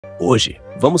Hoje,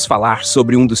 vamos falar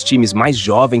sobre um dos times mais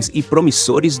jovens e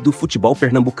promissores do futebol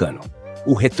pernambucano,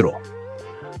 o Retrô.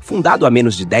 Fundado há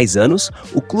menos de 10 anos,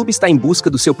 o clube está em busca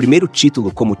do seu primeiro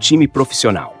título como time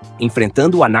profissional,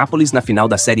 enfrentando o Anápolis na final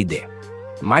da Série D.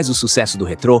 Mas o sucesso do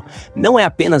Retrô não é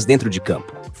apenas dentro de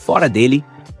campo. Fora dele,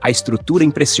 a estrutura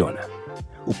impressiona.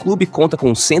 O clube conta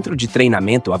com um centro de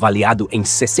treinamento avaliado em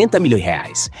R$60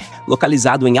 milhões,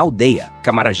 localizado em Aldeia,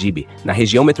 Camaragibe, na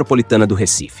região metropolitana do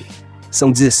Recife. São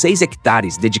 16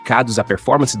 hectares dedicados à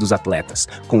performance dos atletas,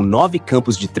 com 9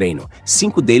 campos de treino,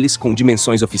 5 deles com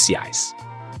dimensões oficiais.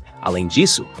 Além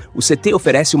disso, o CT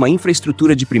oferece uma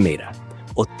infraestrutura de primeira.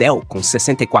 Hotel com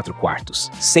 64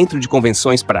 quartos, centro de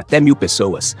convenções para até 1.000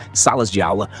 pessoas, salas de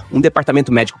aula, um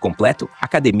departamento médico completo,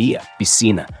 academia,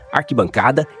 piscina,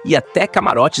 arquibancada e até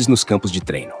camarotes nos campos de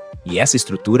treino. E essa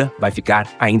estrutura vai ficar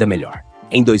ainda melhor.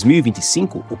 Em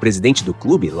 2025, o presidente do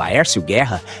clube, Laércio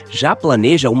Guerra, já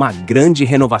planeja uma grande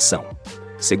renovação.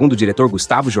 Segundo o diretor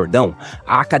Gustavo Jordão,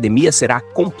 a academia será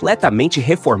completamente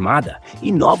reformada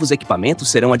e novos equipamentos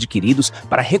serão adquiridos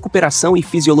para recuperação e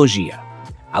fisiologia.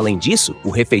 Além disso, o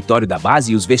refeitório da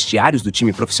base e os vestiários do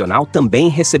time profissional também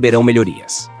receberão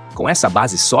melhorias. Com essa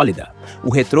base sólida,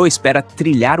 o Retrô espera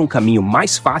trilhar um caminho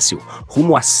mais fácil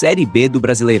rumo à Série B do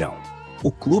Brasileirão.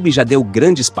 O clube já deu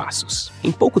grandes passos.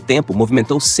 Em pouco tempo,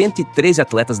 movimentou 113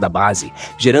 atletas da base,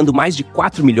 gerando mais de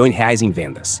R$4 milhões em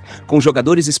vendas, com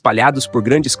jogadores espalhados por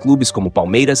grandes clubes como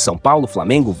Palmeiras, São Paulo,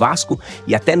 Flamengo, Vasco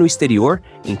e até no exterior,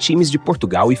 em times de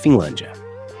Portugal e Finlândia.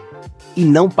 E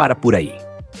não para por aí.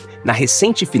 Na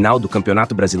recente final do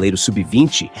Campeonato Brasileiro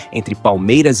Sub-20, entre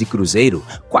Palmeiras e Cruzeiro,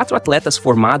 4 atletas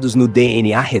formados no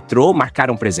DNA Retrô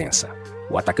marcaram presença.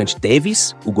 O atacante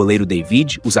Teves, o goleiro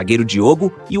David, o zagueiro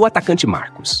Diogo e o atacante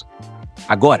Marcos.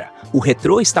 Agora, o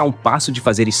Retrô está a um passo de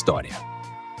fazer história.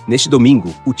 Neste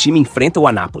domingo, o time enfrenta o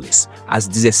Anápolis, às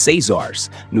 16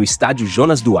 horas, no estádio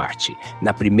Jonas Duarte,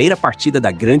 na primeira partida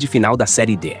da grande final da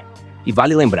Série D. E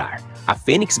vale lembrar, a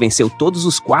Fênix venceu todos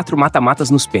os 4 mata-matas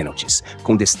nos pênaltis,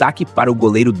 com destaque para o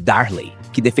goleiro Darley,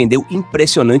 que defendeu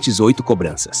impressionantes 8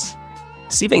 cobranças.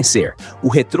 Se vencer, o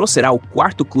Retrô será o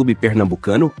 4º clube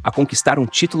pernambucano a conquistar um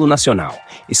título nacional,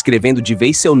 escrevendo de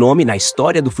vez seu nome na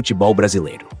história do futebol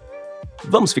brasileiro.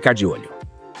 Vamos ficar de olho.